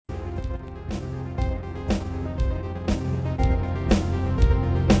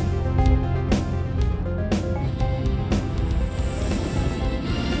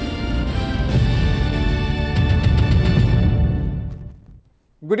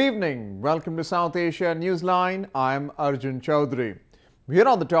Good evening. Welcome to South Asia Newsline. I'm Arjun Chaudhary. Here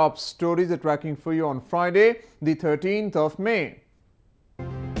are the top stories that we're tracking for you on Friday, the 13th of May.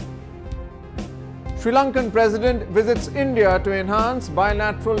 Sri Lankan President visits India to enhance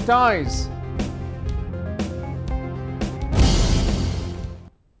bilateral ties.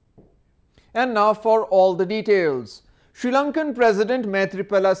 And now for all the details. Sri Lankan President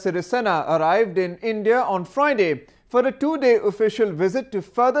Maithripala Sirisena arrived in India on Friday for a two-day official visit to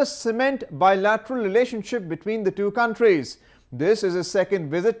further cement bilateral relationship between the two countries. This is his second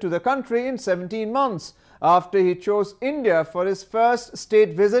visit to the country in 17 months after he chose India for his first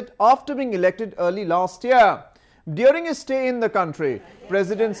state visit after being elected early last year. During his stay in the country,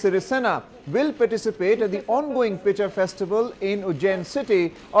 President Sirisena will participate at the ongoing Pitcher Festival in Ujjain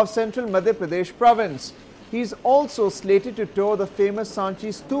city of central Madhya Pradesh province. He is also slated to tour the famous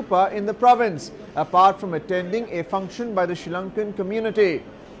Sanchi Stupa in the province, apart from attending a function by the Sri Lankan community.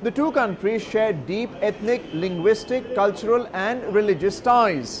 The two countries share deep ethnic, linguistic, cultural and religious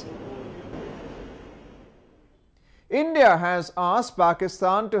ties. India has asked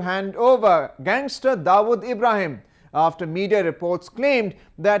Pakistan to hand over gangster Dawood Ibrahim after media reports claimed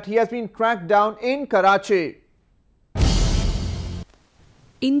that he has been tracked down in Karachi.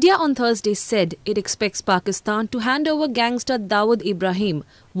 India on Thursday said it expects Pakistan to hand over gangster Dawood Ibrahim,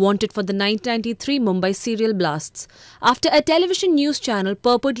 wanted for the 1993 Mumbai serial blasts, after a television news channel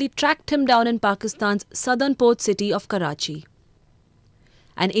purportedly tracked him down in Pakistan's southern port city of Karachi.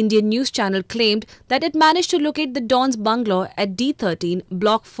 An Indian news channel claimed that it managed to locate the Don's bungalow at D13,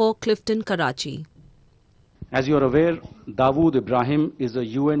 Block 4, Clifton, Karachi. As you are aware, Dawood Ibrahim is a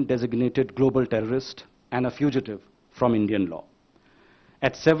UN-designated global terrorist and a fugitive from Indian law.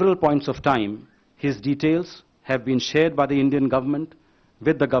 At several points of time, his details have been shared by the Indian government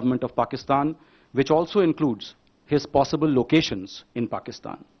with the government of Pakistan, which also includes his possible locations in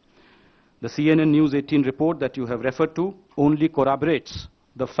Pakistan. The CNN News 18 report that you have referred to only corroborates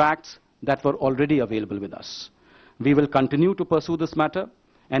the facts that were already available with us. We will continue to pursue this matter,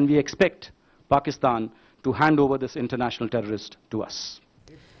 and we expect Pakistan to hand over this international terrorist to us.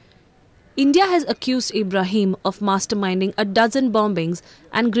 India has accused Ibrahim of masterminding a dozen bombings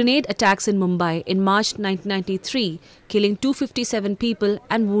and grenade attacks in Mumbai in March 1993, killing 257 people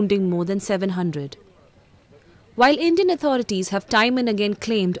and wounding more than 700. While Indian authorities have time and again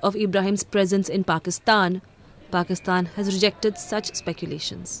claimed of Ibrahim's presence in Pakistan, Pakistan has rejected such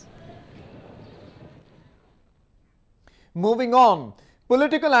speculations. Moving on.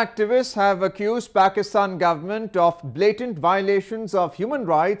 Political activists have accused Pakistan government of blatant violations of human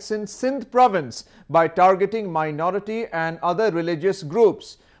rights in Sindh province by targeting minority and other religious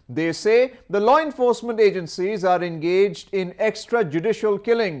groups. They say the law enforcement agencies are engaged in extrajudicial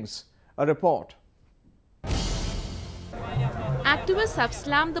killings. A report. Activists have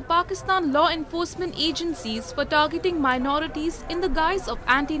slammed the Pakistan law enforcement agencies for targeting minorities in the guise of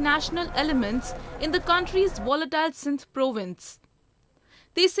anti-national elements in the country's volatile Sindh province.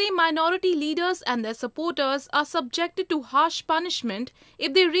 They say minority leaders and their supporters are subjected to harsh punishment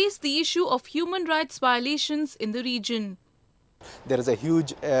if they raise the issue of human rights violations in the region. There is a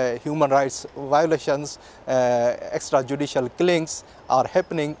huge human rights violations, extrajudicial killings are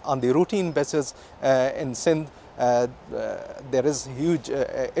happening on the routine basis in Sindh. There is huge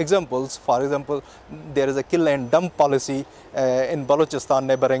examples. For example, there is a kill and dump policy in Balochistan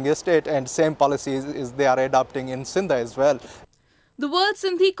neighboring state, and same policy is they are adopting in Sindh as well. The World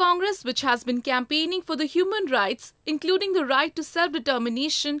Sindhi Congress, which has been campaigning for the human rights, including the right to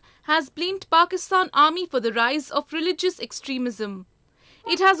self-determination, has blamed Pakistan Army for the rise of religious extremism.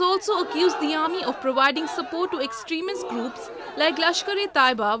 It has also accused the army of providing support to extremist groups like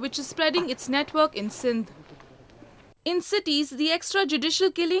Lashkar-e-Taiba, which is spreading its network in Sindh. In cities, the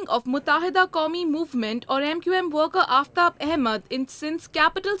extrajudicial killing of Muttahida Qaumi Movement or MQM worker Aftab Ahmed in Sindh's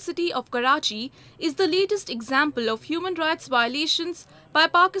capital city of Karachi is the latest example of human rights violations by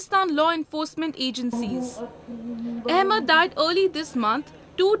Pakistan law enforcement agencies. Ahmed died early this month,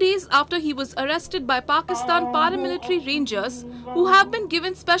 2 days after he was arrested by Pakistan paramilitary rangers who have been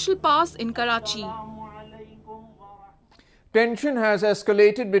given special powers in Karachi. Tension has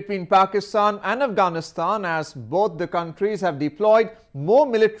escalated between Pakistan and Afghanistan as both the countries have deployed more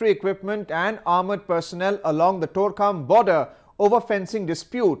military equipment and armoured personnel along the Torkham border over fencing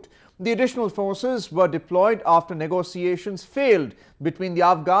dispute. The additional forces were deployed after negotiations failed between the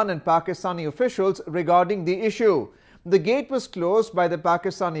Afghan and Pakistani officials regarding the issue. The gate was closed by the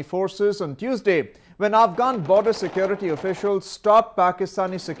Pakistani forces on Tuesday when Afghan border security officials stopped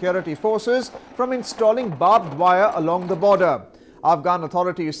Pakistani security forces from installing barbed wire along the border. Afghan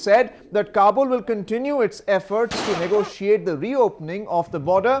authorities said that Kabul will continue its efforts to negotiate the reopening of the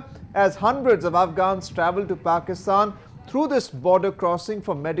border as hundreds of Afghans travel to Pakistan through this border crossing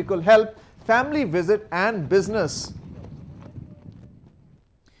for medical help, family visit and business.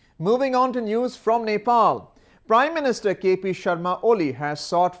 Moving on to news from Nepal. Prime Minister KP Sharma Oli has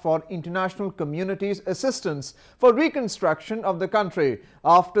sought for international community's assistance for reconstruction of the country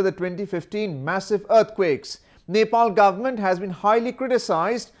after the 2015 massive earthquakes. Nepal government has been highly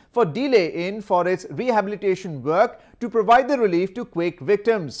criticized for delay for its rehabilitation work to provide the relief to quake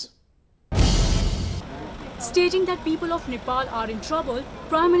victims. Stating that people of Nepal are in trouble,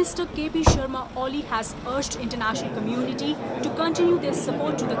 Prime Minister KP Sharma Oli has urged international community to continue their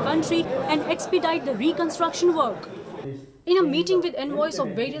support to the country and expedite the reconstruction work. In a meeting with envoys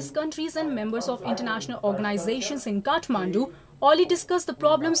of various countries and members of international organizations in Kathmandu, Oli discussed the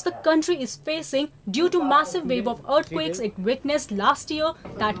problems the country is facing due to massive wave of earthquakes it witnessed last year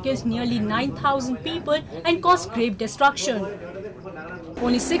that killed nearly 9,000 people and caused grave destruction.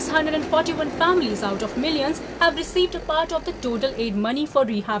 Only 641 families out of millions have received a part of the total aid money for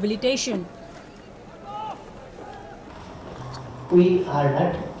rehabilitation. We are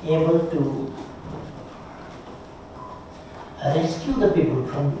not able to rescue the people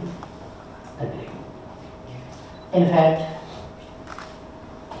from the grave. In fact,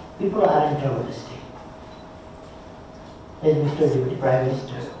 people are in trouble still. As Mr. Deputy Prime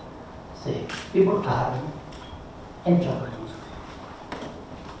Minister said, people are in trouble.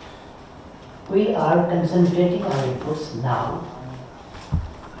 We are concentrating our efforts now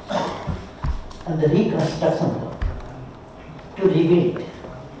on the reconstruction work to rebuild.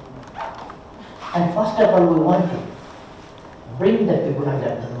 And first of all, we want to bring the people under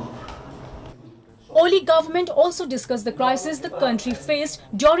the roof. Oli government also discussed the crisis the country faced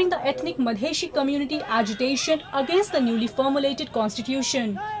during the ethnic Madheshi community agitation against the newly formulated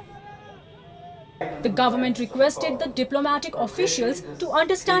constitution. The government requested the diplomatic officials to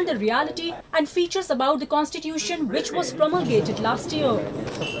understand the reality and features about the constitution which was promulgated last year.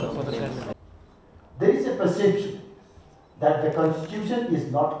 There is a perception that the constitution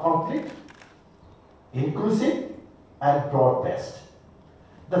is not complete, inclusive and broad-based.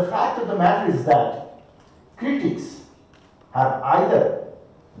 The fact of the matter is that critics have either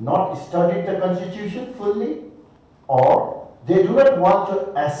not studied the constitution fully or they do not want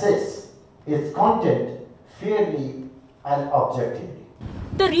to assess its content fairly and objectively.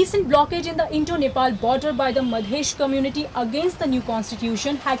 The recent blockage in the Indo-Nepal border by the Madhesh community against the new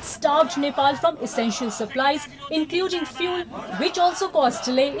constitution had starved Nepal from essential supplies, including fuel, which also caused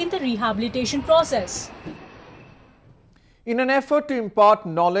delay in the rehabilitation process. In an effort to impart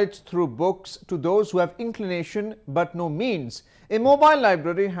knowledge through books to those who have inclination but no means, a mobile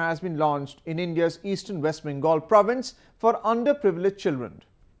library has been launched in India's eastern West Bengal province for underprivileged children.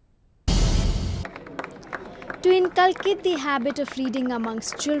 To inculcate the habit of reading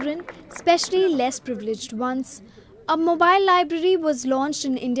amongst children, especially less privileged ones, a mobile library was launched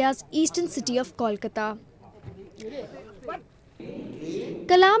in India's eastern city of Kolkata.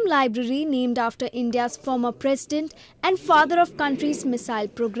 Kalam Library, named after India's former president and father of country's missile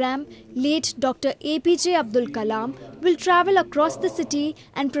program, late Dr. APJ Abdul Kalam, will travel across the city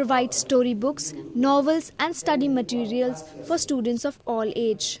and provide storybooks, novels and study materials for students of all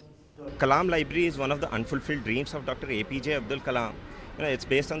age. Kalam Library is one of the unfulfilled dreams of Dr. APJ Abdul Kalam. It's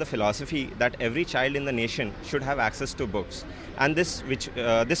based on the philosophy that every child in the nation should have access to books. And this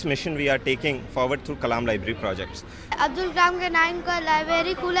mission we are taking forward through Kalam Library projects. Abdul Kalam के नाम का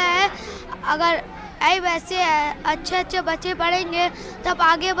library खुला है. अगर ऐ वैसे अच्छे बच्चे पढ़ेंगे तब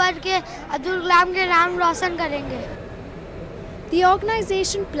आगे बढ़ के अब्दुल कलाम के नाम रोशन करेंगे. The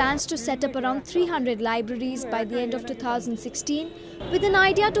organization plans to set up around 300 libraries by the end of 2016 with an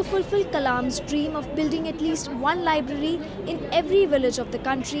idea to fulfill Kalam's dream of building at least one library in every village of the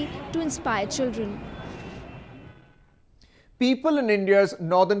country to inspire children. People in India's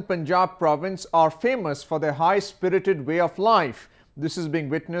northern Punjab province are famous for their high-spirited way of life. This is being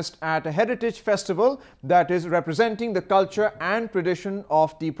witnessed at a heritage festival that is representing the culture and tradition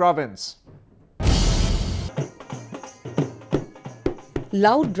of the province.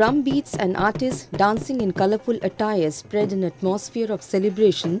 Loud drum beats and artists dancing in colourful attire spread an atmosphere of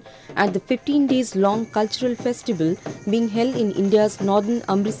celebration at the 15 days long cultural festival being held in India's northern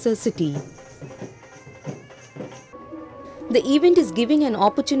Amritsar city. The event is giving an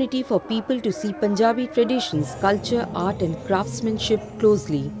opportunity for people to see Punjabi traditions, culture, art and craftsmanship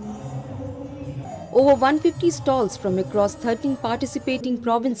closely. Over 150 stalls from across 13 participating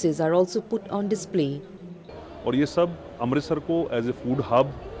provinces are also put on display. और ये सब अमृतसर को as a food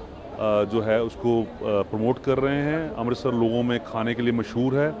hub जो है उसको promote कर रहे हैं। अमृतसर लोगों में खाने के लिए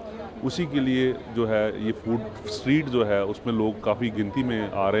मशहूर है, उसी के लिए जो है ये फूड स्ट्रीट जो है उसमें लोग काफ़ी गिनती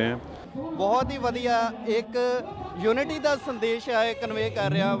में आ रहे हैं। बहुत ही ਵਧੀਆ ਇੱਕ ਯੂਨਿਟੀ ਦਾ ਸੰਦੇਸ਼ ਹੈ ਕਨਵੇ ਕਰ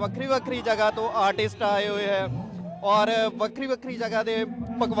ਰਿਹਾ। ਵੱਖਰੀ ਵੱਖਰੀ ਜਗ੍ਹਾ ਤੋਂ ਆਰਟਿਸਟ ਆਏ ਹੋਏ ਹੈ ਔਰ ਵੱਖਰੀ ਵੱਖਰੀ ਜਗ੍ਹਾ ਦੇ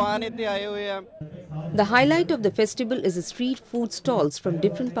ਪਕਵਾਨ ਇੱਥੇ ਆਏ ਹੋਏ ਹੈ। The highlight of the festival is the street food stalls from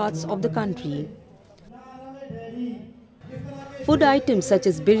different parts of the country. Food items such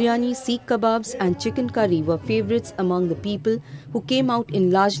as biryani, seekh kebabs and chicken curry were favorites among the people who came out in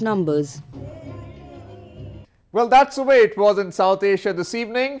large numbers. Well, that's the way it was in South Asia this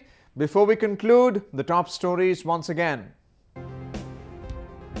evening. Before we conclude, the top stories once again.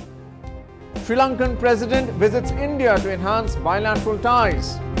 Sri Lankan President visits India to enhance bilateral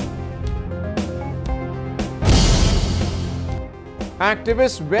ties.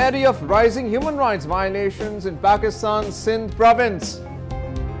 Activists wary of rising human rights violations in Pakistan's Sindh province.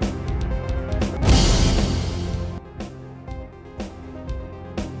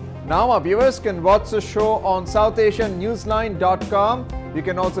 Now our viewers can watch the show on SouthAsiaNewsline.com. You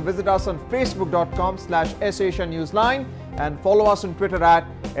can also visit us on Facebook.com/SAsiaNewsline and follow us on Twitter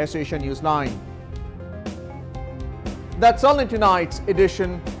 @SAsiaNewsline. That's all in tonight's edition.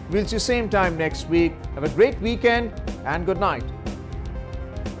 We'll see you same time next week. Have a great weekend and good night.